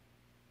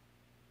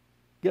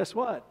 Guess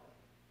what?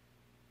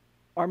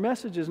 Our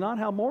message is not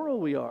how moral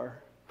we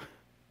are.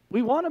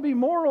 We want to be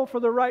moral for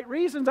the right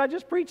reasons. I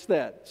just preached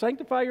that.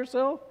 Sanctify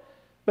yourself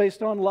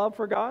based on love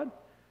for God.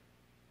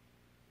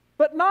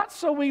 But not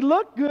so we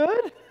look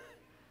good.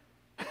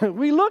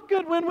 We look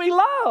good when we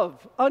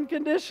love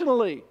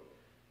unconditionally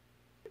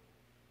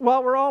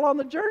while we're all on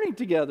the journey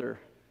together.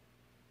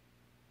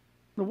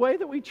 The way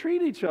that we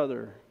treat each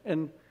other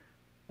and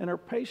are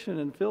patient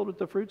and filled with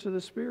the fruits of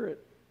the Spirit.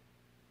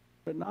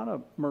 But not a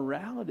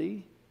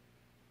morality.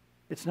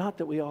 It's not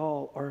that we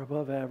all are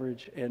above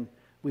average and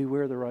we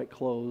wear the right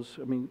clothes.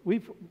 I mean,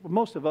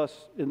 most of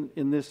us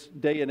in this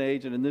day and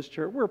age and in this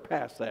church, we're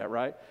past that,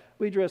 right?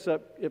 We dress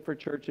up for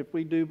church if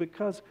we do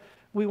because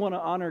we want to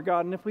honor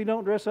God. And if we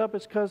don't dress up,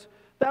 it's because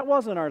that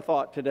wasn't our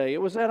thought today.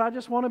 It was that I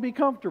just want to be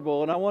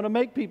comfortable and I want to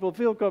make people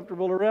feel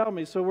comfortable around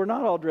me. So we're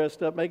not all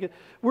dressed up.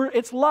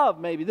 It's love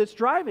maybe that's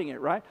driving it,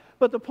 right?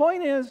 But the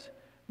point is,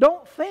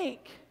 don't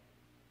think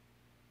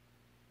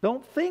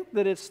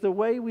that it's the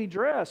way we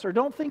dress, or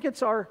don't think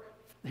it's our,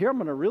 here I'm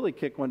going to really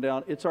kick one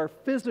down, it's our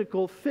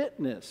physical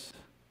fitness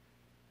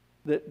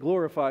that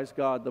glorifies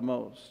God the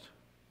most.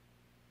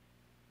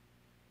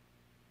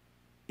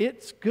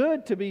 It's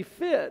good to be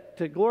fit,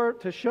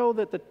 to show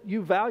that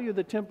you value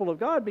the temple of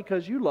God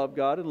because you love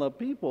God and love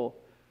people.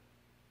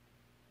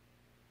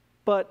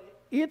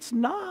 But it's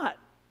not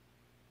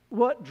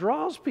what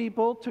draws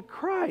people to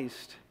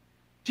Christ.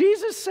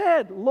 Jesus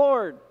said,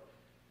 Lord,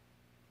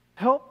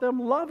 help them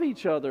love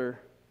each other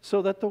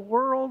so that the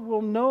world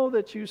will know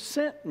that you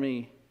sent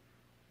me.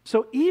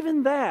 So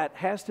even that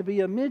has to be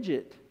a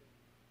midget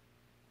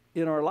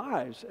in our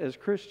lives as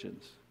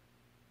Christians.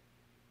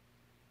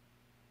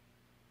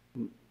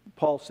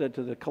 Paul said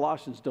to the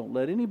Colossians, don't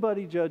let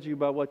anybody judge you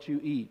by what you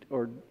eat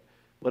or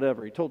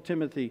whatever. He told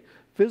Timothy,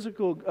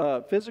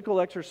 physical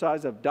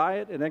exercise of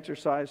diet and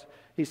exercise,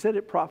 he said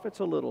it profits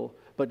a little,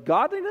 but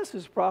godliness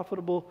is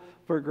profitable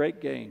for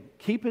great gain.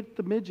 Keep it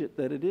the midget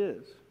that it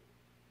is.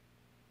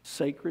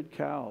 Sacred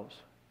cows.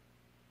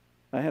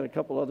 I had a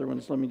couple other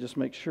ones. Let me just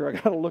make sure. I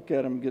got to look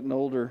at them getting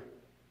older.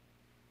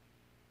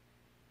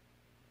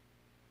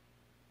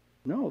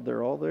 No,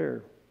 they're all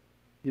there.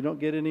 You don't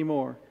get any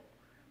more.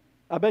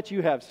 I bet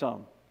you have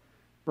some,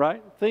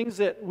 right? Things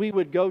that we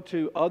would go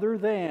to other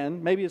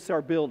than, maybe it's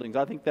our buildings.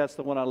 I think that's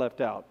the one I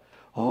left out.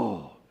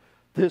 Oh,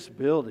 this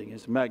building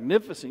is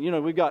magnificent. You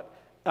know, we've got,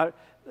 I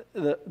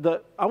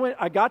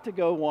got to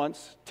go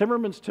once.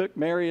 Timmermans took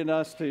Mary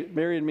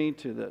and me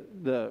to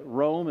the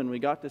Rome, and we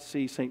got to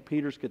see St.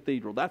 Peter's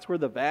Cathedral. That's where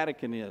the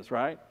Vatican is,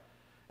 right?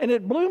 And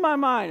it blew my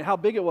mind how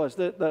big it was.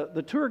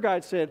 The tour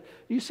guide said,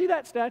 "You see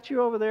that statue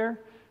over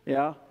there?"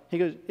 Yeah. He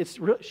goes,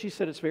 she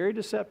said, "It's very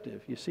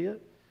deceptive. You see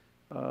it?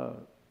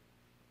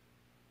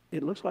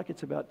 It looks like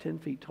it's about 10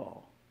 feet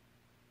tall.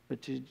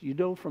 But you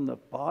know from the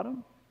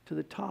bottom to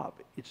the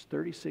top, it's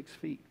 36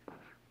 feet.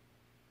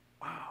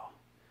 Wow."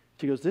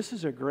 She goes, "This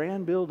is a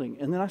grand building."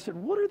 And then I said,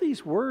 "What are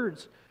these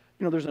words?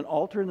 You know, there's an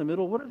altar in the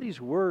middle. What are these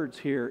words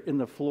here in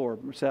the floor?"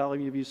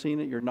 Sally, have you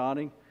seen it? You're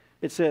nodding.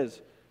 It says,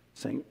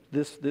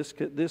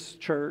 this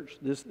church,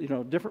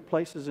 different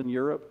places in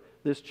Europe,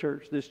 this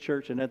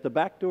church. And at the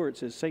back door, it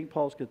says St.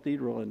 Paul's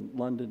Cathedral in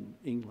London,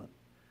 England.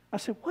 I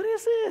said, "What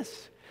is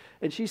this?"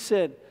 And she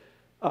said,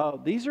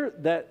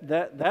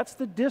 that's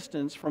the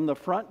distance from the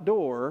front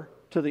door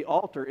to the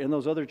altar in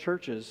those other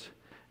churches.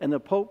 And the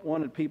Pope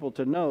wanted people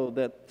to know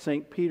that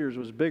St. Peter's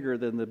was bigger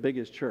than the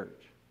biggest church.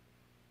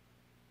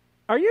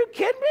 Are you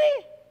kidding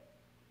me?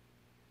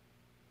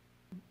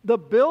 The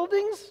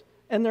buildings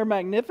and their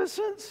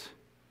magnificence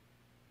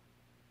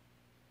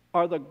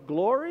are the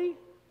glory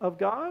of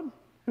God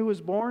who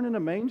was born in a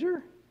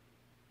manger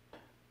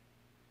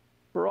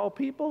for all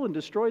people and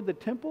destroyed the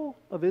temple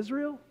of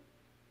Israel.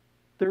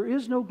 There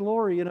is no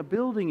glory in a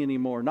building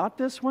anymore. Not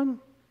this one,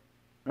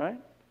 right?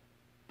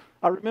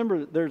 I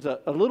remember there's a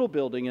little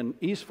building in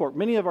East Fork.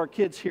 Many of our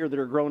kids here that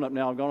are grown up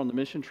now have gone on the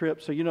mission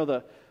trip. So you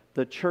know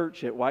the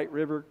church at White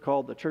River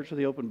called the Church of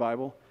the Open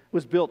Bible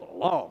was built a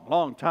long,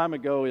 long time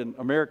ago in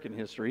American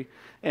history.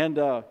 And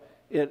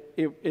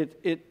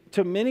it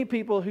to many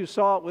people who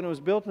saw it when it was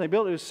built and they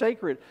built it, it was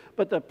sacred.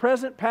 But the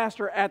present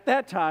pastor at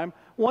that time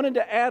wanted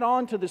to add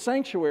on to the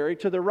sanctuary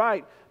to the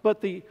right. But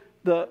the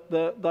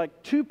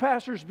like two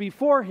pastors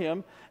before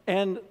him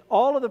and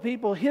all of the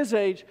people his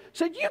age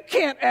said, you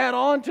can't add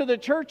on to the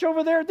church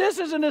over there. This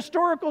is an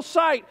historical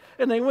site.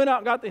 And they went out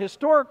and got the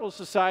Historical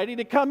Society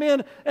to come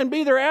in and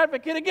be their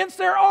advocate against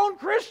their own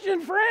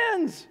Christian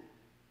friends.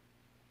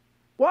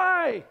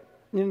 Why?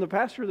 And the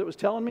pastor that was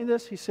telling me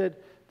this, he said,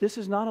 this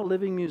is not a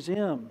living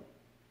museum.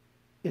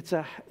 It's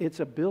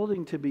a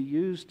building to be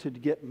used to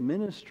get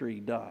ministry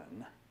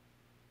done.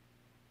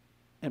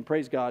 And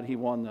praise God, he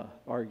won the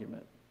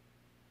argument.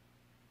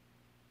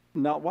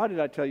 Now, why did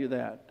I tell you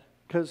that?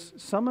 Because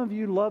some of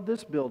you love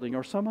this building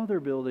or some other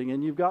building,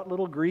 and you've got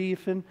little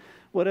grief and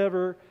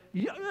whatever.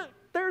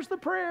 There's the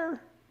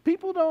prayer.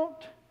 People don't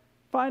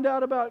find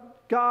out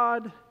about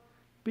God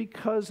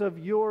because of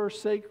your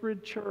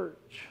sacred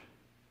church.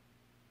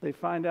 They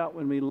find out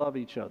when we love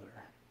each other,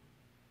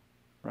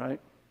 right?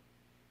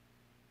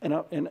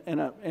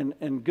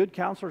 And good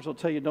counselors will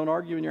tell you don't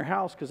argue in your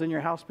house, because then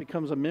your house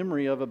becomes a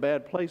memory of a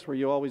bad place where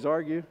you always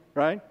argue,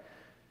 right?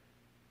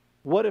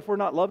 What if we're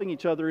not loving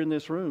each other in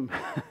this room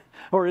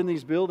or in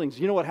these buildings?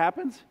 You know what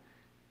happens?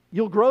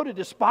 You'll grow to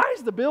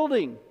despise the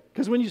building,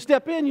 because when you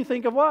step in, you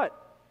think of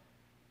what?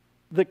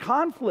 The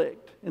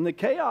conflict and the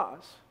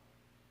chaos.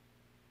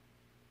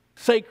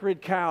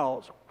 Sacred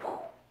cows.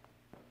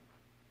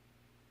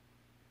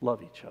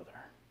 Love each other,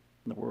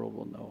 and the world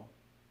will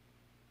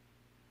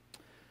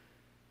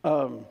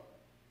know.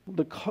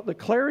 The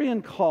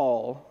clarion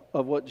call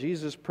of what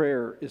Jesus'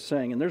 prayer is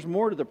saying, and there's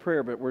more to the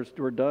prayer, but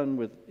we're done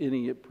with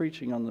any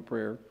preaching on the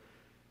prayer.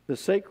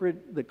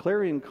 The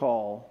clarion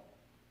call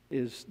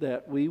is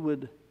that we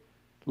would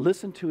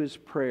listen to his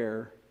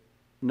prayer,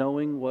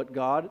 knowing what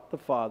God the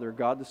Father,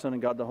 God the Son,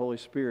 and God the Holy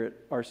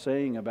Spirit are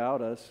saying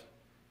about us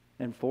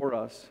and for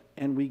us,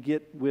 and we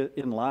get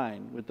in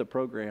line with the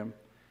program.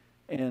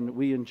 And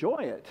we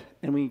enjoy it.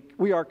 And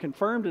we are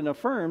confirmed and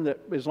affirmed that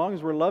as long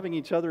as we're loving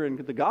each other in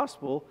the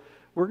gospel,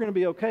 we're going to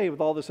be okay with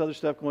all this other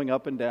stuff going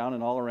up and down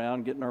and all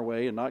around, getting our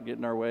way and not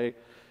getting our way.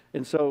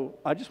 And so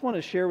I just want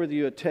to share with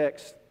you a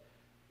text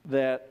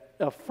that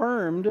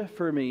affirmed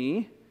for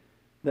me,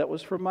 that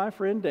was from my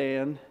friend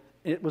Dan.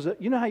 It was,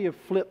 you know how you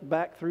flip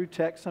back through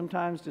text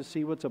sometimes to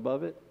see what's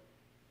above it?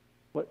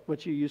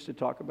 What you used to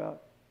talk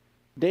about?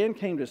 Dan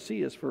came to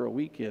see us for a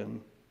weekend,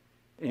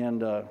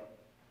 and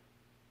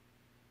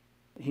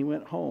he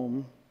went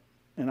home,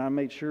 and I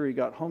made sure he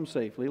got home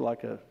safely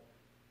like a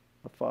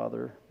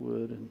father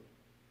would. And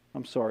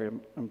I'm sorry,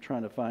 I'm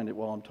trying to find it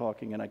while I'm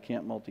talking, and I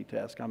can't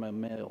multitask. I'm a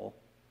male.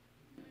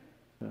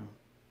 So,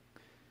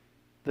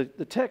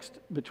 the text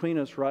between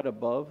us right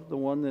above the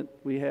one that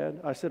we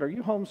had, I said, are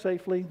you home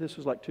safely? This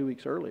was like 2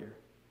 weeks earlier.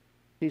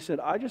 He said,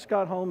 I just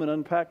got home and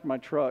unpacked my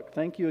truck.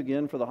 Thank you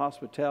again for the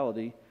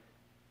hospitality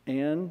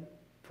and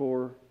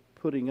for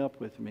putting up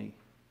with me.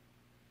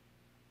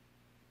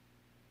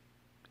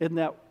 Isn't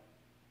that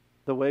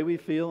the way we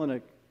feel in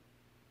a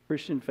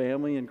Christian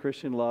family and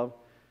Christian love?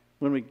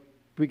 When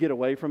we get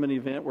away from an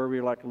event where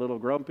we're like a little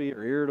grumpy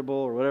or irritable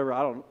or whatever.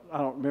 I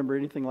don't remember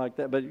anything like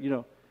that. But, you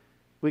know,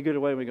 we get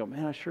away and we go,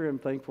 man, I sure am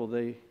thankful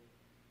they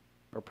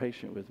are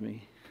patient with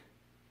me.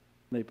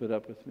 They put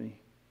up with me.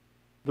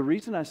 The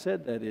reason I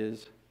said that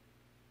is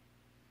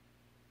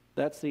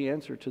that's the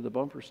answer to the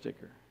bumper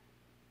sticker.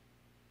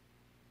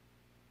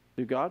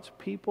 Do God's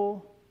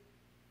people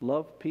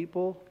love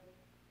people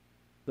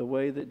the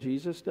way that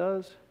Jesus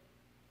does?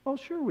 Oh,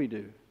 sure we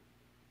do.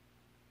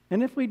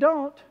 And if we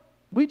don't,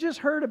 we just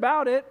heard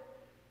about it.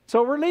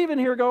 So we're leaving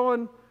here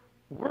going,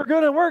 we're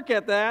going to work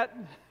at that,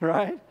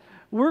 right?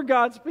 We're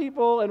God's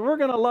people, and we're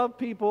going to love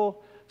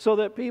people so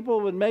that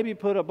people would maybe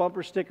put a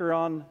bumper sticker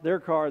on their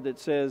car that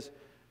says,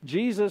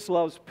 Jesus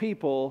loves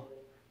people,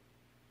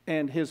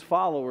 and his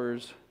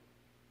followers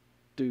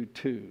do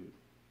too.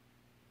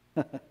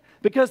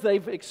 Because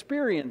they've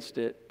experienced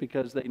it,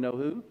 because they know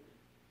who?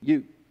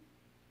 You.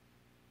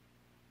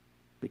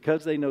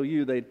 Because they know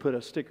you, they'd put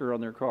a sticker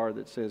on their car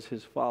that says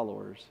his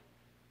followers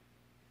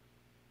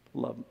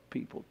love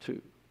people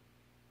too.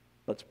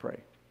 Let's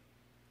pray.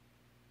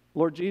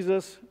 Lord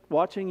Jesus,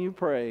 watching you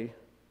pray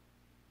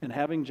and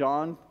having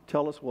John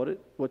tell us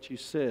what you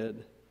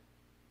said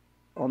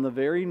on the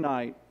very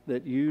night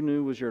that you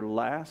knew was your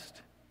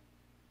last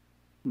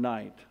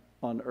night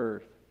on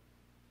earth,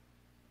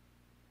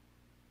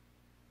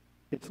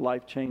 it's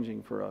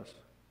life-changing for us.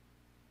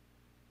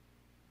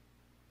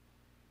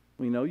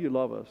 We know you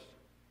love us.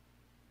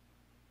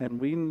 And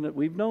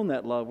we've known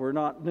that love. We're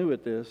not new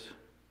at this,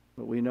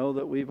 but we know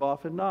that we've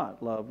often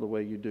not loved the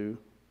way you do.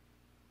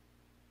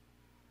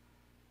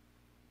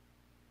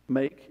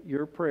 Make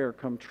your prayer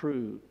come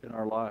true in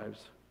our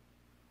lives.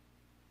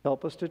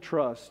 Help us to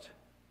trust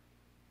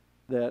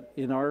that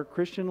in our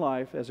Christian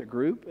life, as a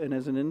group and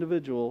as an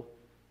individual,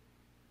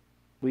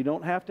 we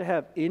don't have to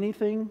have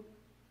anything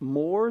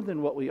more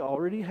than what we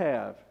already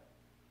have.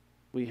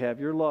 We have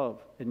your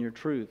love and your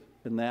truth,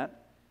 and that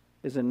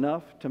is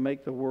enough to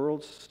make the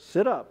world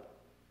sit up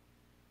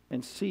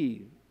and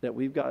see that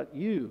we've got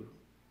you.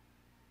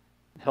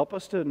 Help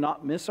us to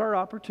not miss our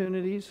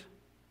opportunities,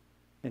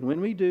 and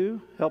when we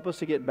do, help us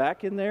to get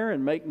back in there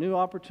and make new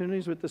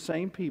opportunities with the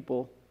same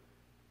people,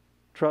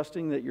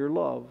 trusting that your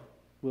love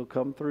will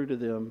come through to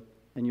them,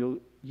 and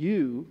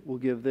you will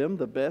give them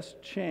the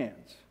best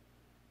chance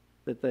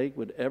that they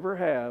would ever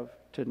have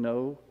to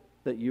know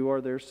that you are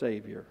their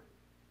Savior.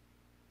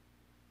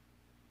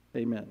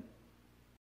 Amen.